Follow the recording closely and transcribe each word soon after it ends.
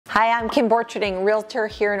Hi, I'm Kim Borcherding, realtor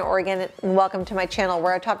here in Oregon, and welcome to my channel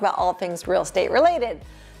where I talk about all things real estate related.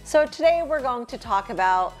 So today we're going to talk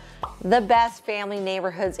about the best family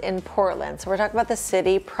neighborhoods in Portland. So we're talking about the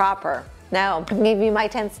city proper. Now, I'm gonna give you my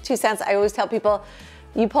 2 cents. I always tell people,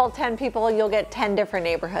 you poll 10 people, you'll get 10 different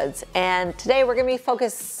neighborhoods. And today we're gonna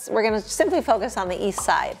simply focus on the East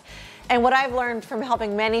Side and what I've learned from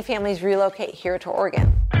helping many families relocate here to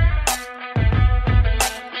Oregon.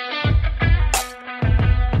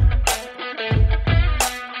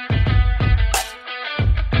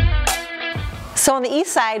 So on the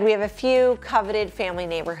East Side, we have a few coveted family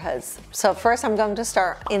neighborhoods. So first I'm going to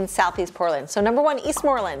start in Southeast Portland. So number one,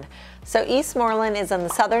 East-Moreland. So East-Moreland is on the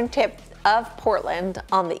southern tip of Portland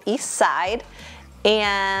on the East Side,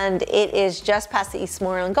 and it is just past the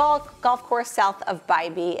East-Moreland golf course, south of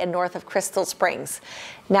Bybee and north of Crystal Springs.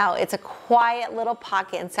 Now it's a quiet little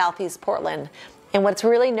pocket in Southeast Portland. And what's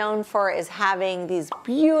really known for is having these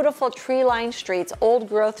beautiful tree-lined streets, old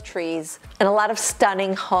growth trees, and a lot of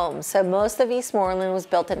stunning homes. So most of East-Moreland was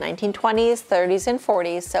built in 1920s, 30s, and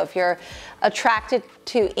 40s. So if you're attracted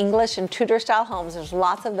to English and Tudor style homes, there's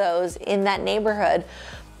lots of those in that neighborhood.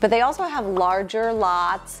 But they also have larger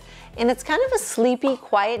lots, and it's kind of a sleepy,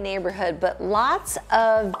 quiet neighborhood, but lots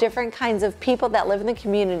of different kinds of people that live in the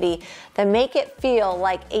community that make it feel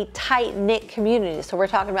like a tight-knit community. So we're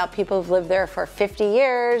talking about people who've lived there for 50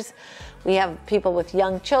 years. We have people with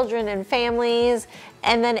young children and families,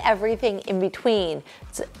 and then everything in between.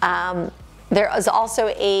 There is also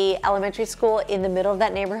a elementary school in the middle of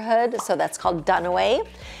that neighborhood, so that's called Dunaway,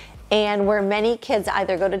 and where many kids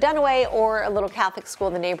either go to Dunaway or a little Catholic school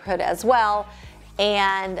in the neighborhood as well.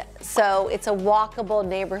 And so it's a walkable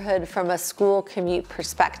neighborhood from a school commute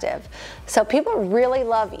perspective. So people really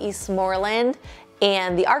love East-Moreland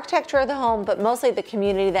and the architecture of the home, but mostly the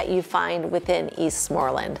community that you find within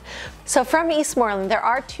East-Moreland. So from East-Moreland, there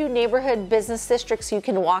are 2 neighborhood business districts you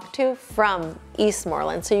can walk to from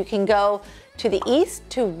East-Moreland. So you can go to the east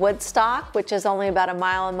to Woodstock, which is only about a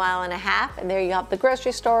mile and a half, and there you have the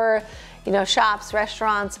grocery store, shops,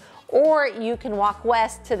 restaurants. Or you can walk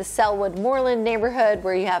west to the Sellwood-Moreland neighborhood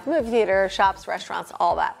where you have movie theater, shops, restaurants,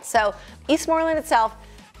 all that. So East-Moreland itself,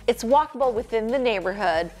 it's walkable within the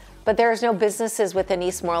neighborhood, but there's no businesses within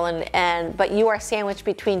East-Moreland, but you are sandwiched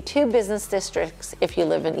between 2 business districts if you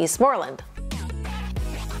live in East-Moreland.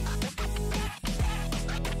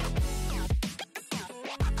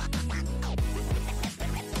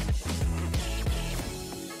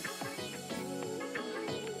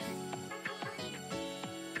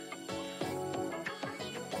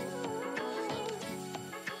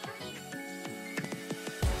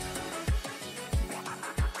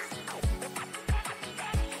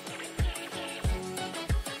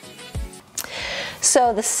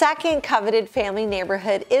 So the second coveted family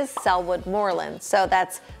neighborhood is Sellwood-Moreland. So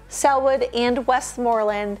that's Sellwood and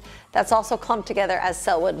Westmoreland. That's also clumped together as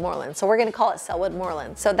Sellwood-Moreland. So we're going to call it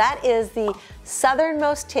Sellwood-Moreland. So that is the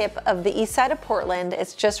southernmost tip of the east side of Portland.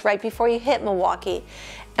 It's just right before you hit Milwaukee.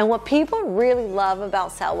 And what people really love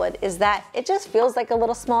about Sellwood is that it just feels like a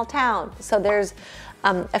little small town. So there's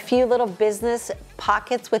a few little business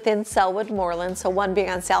pockets within Sellwood-Moreland. So one being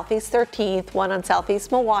on Southeast 13th, one on Southeast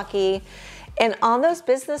Milwaukee. And on those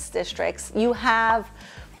business districts, you have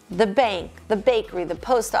the bank, the bakery, the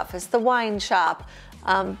post office, the wine shop,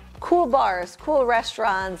 cool bars, cool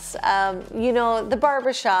restaurants, the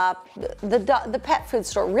barber shop, the pet food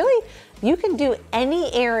store. Really, you can do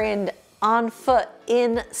any errand on foot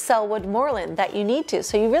in Sellwood-Moreland that you need to.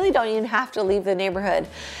 So you really don't even have to leave the neighborhood.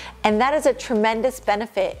 And that is a tremendous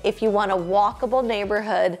benefit if you want a walkable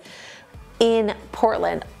neighborhood in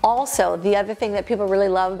Portland. Also, the other thing that people really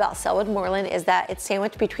love about Sellwood-Moreland is that it's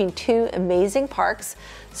sandwiched between 2 amazing parks.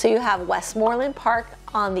 So you have Westmoreland Park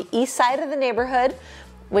on the east side of the neighborhood,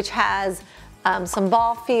 which has some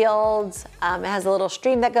ball fields, it has a little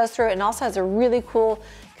stream that goes through it, and also has a really cool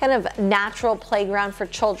kind of natural playground for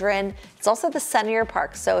children. It's also the sunnier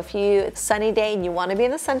park. So if it's a sunny day and you want to be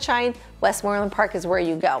in the sunshine, Westmoreland Park is where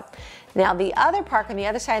you go. Now the other park on the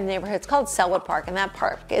other side of the neighborhood, it's called Sellwood Park, and that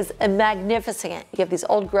park is magnificent. You have these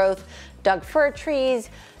old growth Doug fir trees,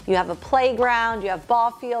 you have a playground, you have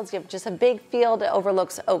ball fields, you have just a big field that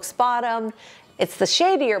overlooks Oaks Bottom. It's the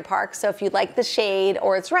shadier park, so if you like the shade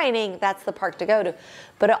or it's raining, that's the park to go to.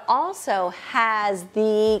 But it also has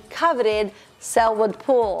the coveted Sellwood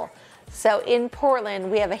pool. So in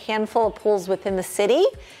Portland, we have a handful of pools within the city,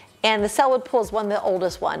 and the Sellwood pool is the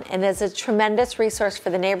oldest one, and it's a tremendous resource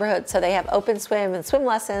for the neighborhood. So they have open swim and swim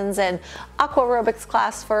lessons and aqua aerobics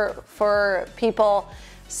class for people.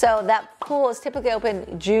 So that pool is typically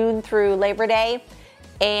open June through Labor Day.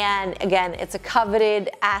 And again, it's a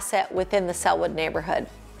coveted asset within the Sellwood neighborhood.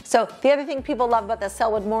 So the other thing people love about the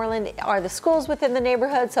Sellwood-Moreland are the schools within the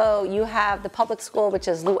neighborhood. So you have the public school, which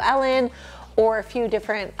is Llewellyn, or a few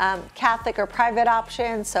different Catholic or private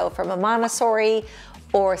options. So from a Montessori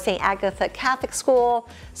or St. Agatha Catholic School.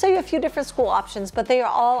 So you have a few different school options, but they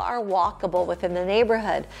all are walkable within the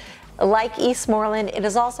neighborhood. Like Eastmoreland, it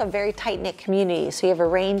is also a very tight-knit community. So you have a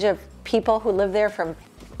range of people who live there, from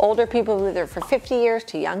older people who live there for 50 years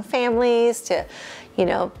to young families to, you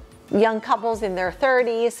know, young couples in their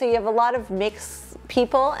 30s. So you have a lot of mixed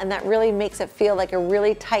people, and that really makes it feel like a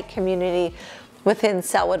really tight community within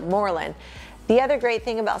Sellwood-Moreland. The other great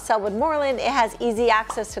thing about Sellwood-Moreland, it has easy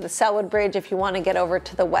access to the Sellwood Bridge if you want to get over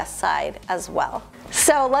to the west side as well.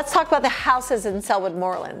 So let's talk about the houses in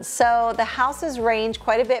Sellwood-Moreland. So the houses range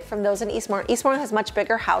quite a bit from those in Eastmoreland. Eastmoreland has much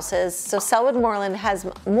bigger houses, so Sellwood-Moreland has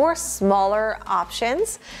more smaller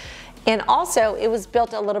options. And also, it was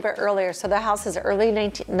built a little bit earlier. So the house is early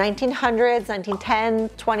 1900s, 1910,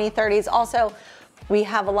 20, 30s. Also, we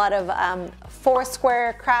have a lot of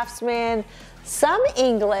Foursquare craftsmen, some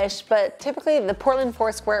English, but typically the Portland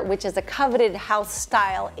Foursquare, which is a coveted house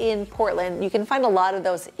style in Portland. You can find a lot of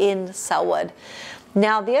those in Sellwood.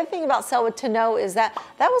 Now, the other thing about Sellwood to know is that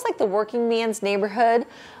that was like the working man's neighborhood.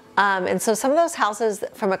 And so some of those houses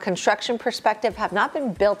from a construction perspective have not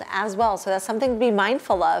been built as well. So that's something to be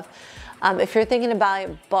mindful of. If you're thinking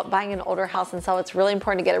about buying an older house in Sellwood, it's really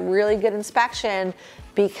important to get a really good inspection,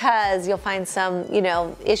 because you'll find some, you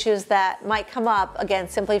know, issues that might come up, again,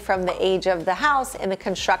 simply from the age of the house and the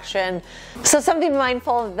construction. So something to be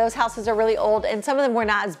mindful of, those houses are really old, and some of them were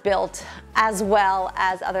not as built as well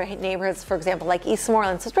as other neighborhoods, for example, like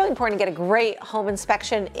Eastmoreland. So it's really important to get a great home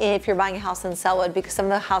inspection if you're buying a house in Sellwood, because some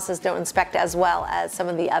of the houses don't inspect as well as some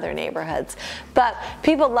of the other neighborhoods. But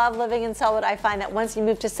people love living in Sellwood. I find that once you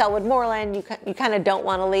move to Sellwood-Moreland, you kind of don't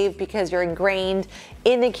want to leave, because you're ingrained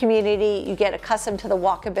in the community. You get accustomed to the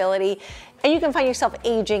walkability, and you can find yourself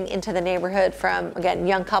aging into the neighborhood from, again,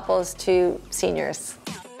 young couples to seniors.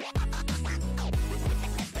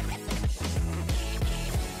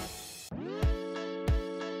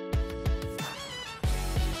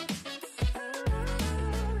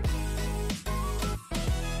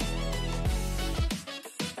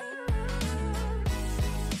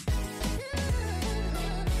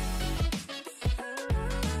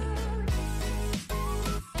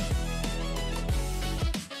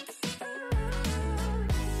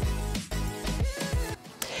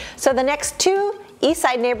 So the next two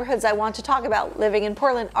Eastside neighborhoods I want to talk about living in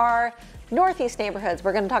Portland are Northeast neighborhoods.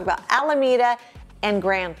 We're going to talk about Alameda and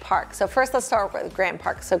Grand Park. So first, let's start with Grand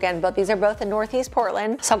Park. So again, these are both in Northeast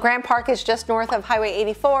Portland. So Grand Park is just north of Highway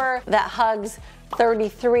 84 that hugs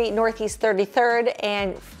Northeast 33rd,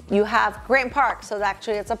 and you have Grand Park. So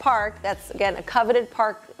actually it's a park that's, again, a coveted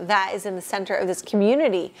park that is in the center of this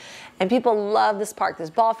community. And people love this park. There's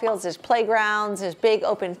ball fields, there's playgrounds, there's big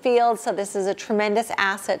open fields. So this is a tremendous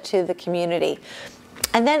asset to the community.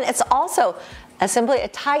 And then it's also simply a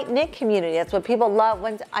tight-knit community. That's what people love.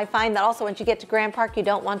 I find that also once you get to Grand Park, you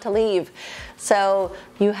don't want to leave. So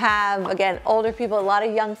you have, again, older people, a lot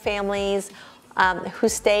of young families who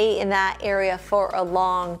stay in that area for a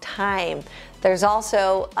long time. There's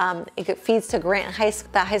also, it feeds to Grant High School.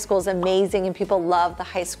 That high school is amazing, and people love the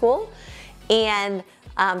high school. And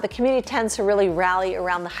the community tends to really rally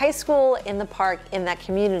around the high school, in the park, in that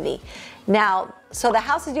community. Now, so the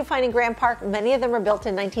houses you find in Grand Park, many of them are built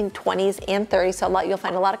in 1920s and 30s. So you'll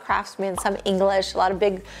find a lot of craftsmen, some English, a lot of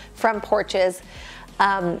big front porches.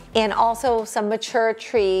 And also some mature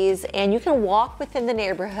trees, and you can walk within the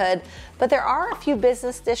neighborhood, but there are a few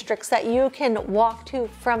business districts that you can walk to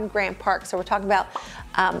from Grand Park. So we're talking about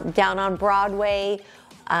down on Broadway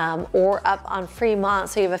or up on Fremont.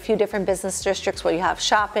 So you have a few different business districts where you have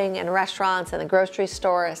shopping and restaurants and the grocery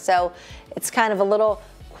store. So it's kind of a little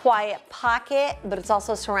quiet pocket, but it's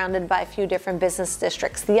also surrounded by a few different business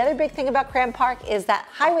districts. The other big thing about Grand Park is that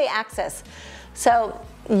highway access. So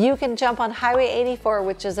you can jump on Highway 84,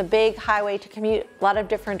 which is a big highway to commute a lot of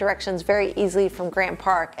different directions very easily from Grand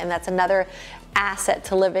Park, and that's another asset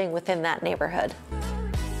to living within that neighborhood.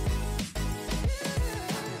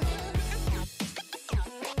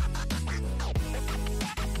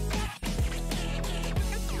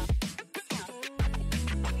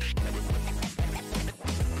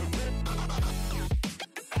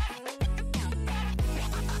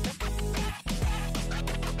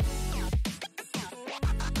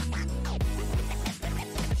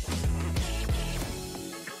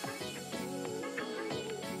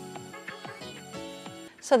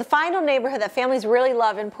 So the final neighborhood that families really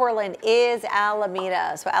love in Portland is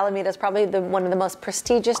Alameda. So Alameda is probably one of the most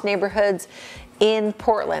prestigious neighborhoods in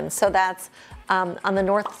Portland. So that's on the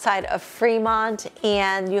north side of Fremont,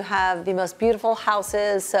 and you have the most beautiful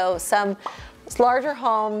houses. So some larger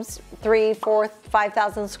homes, 3,000, 4,000,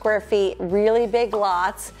 5,000 square feet, really big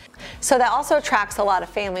lots. So that also attracts a lot of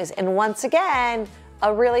families. And once again,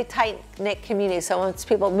 a really tight-knit community. So once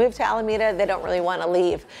people move to Alameda, they don't really want to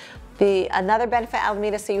leave. Another benefit of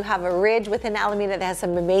Alameda, so you have a ridge within Alameda that has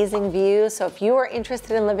some amazing views. So if you are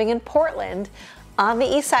interested in living in Portland, on the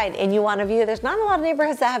east side, and you want a view, there's not a lot of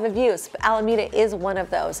neighborhoods that have a view. Alameda is one of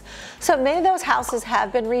those. So many of those houses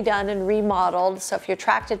have been redone and remodeled. So if you're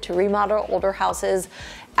attracted to remodel older houses,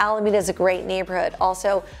 Alameda is a great neighborhood.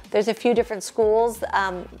 Also, there's a few different schools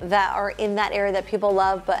that are in that area that people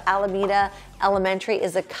love, but Alameda Elementary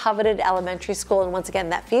is a coveted elementary school. And once again,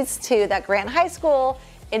 that feeds to that Grant High School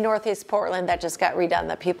in Northeast Portland that just got redone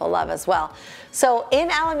that people love as well. So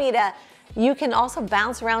in Alameda, you can also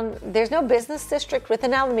bounce around. There's no business district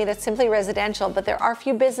within Alameda, it's simply residential, but there are a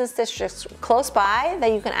few business districts close by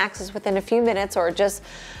that you can access within a few minutes or just,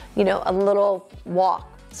 you know, a little walk.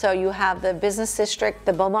 So you have the business district,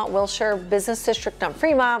 the Beaumont-Wilshire Business District on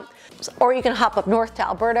Fremont, or you can hop up north to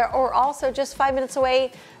Alberta, or also just 5 minutes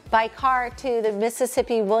away by car to the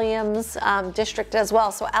Mississippi Williams district as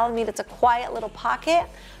well. So Alameda, it's a quiet little pocket,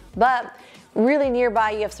 but really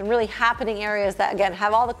nearby, you have some really happening areas that, again,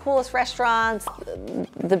 have all the coolest restaurants,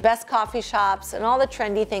 the best coffee shops, and all the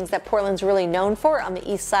trendy things that Portland's really known for on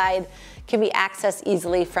the east side can be accessed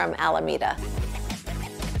easily from Alameda.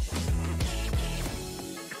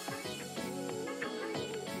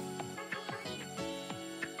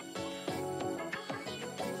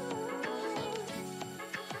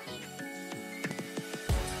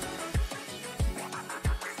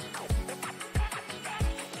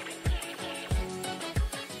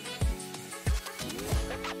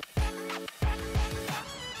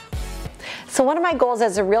 So one of my goals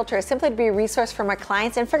as a realtor is simply to be a resource for my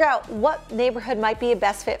clients and figure out what neighborhood might be a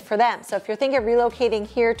best fit for them. So if you're thinking of relocating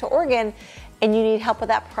here to Oregon and you need help with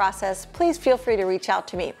that process, please feel free to reach out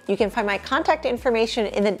to me. You can find my contact information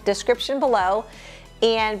in the description below,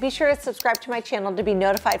 and be sure to subscribe to my channel to be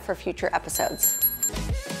notified for future episodes.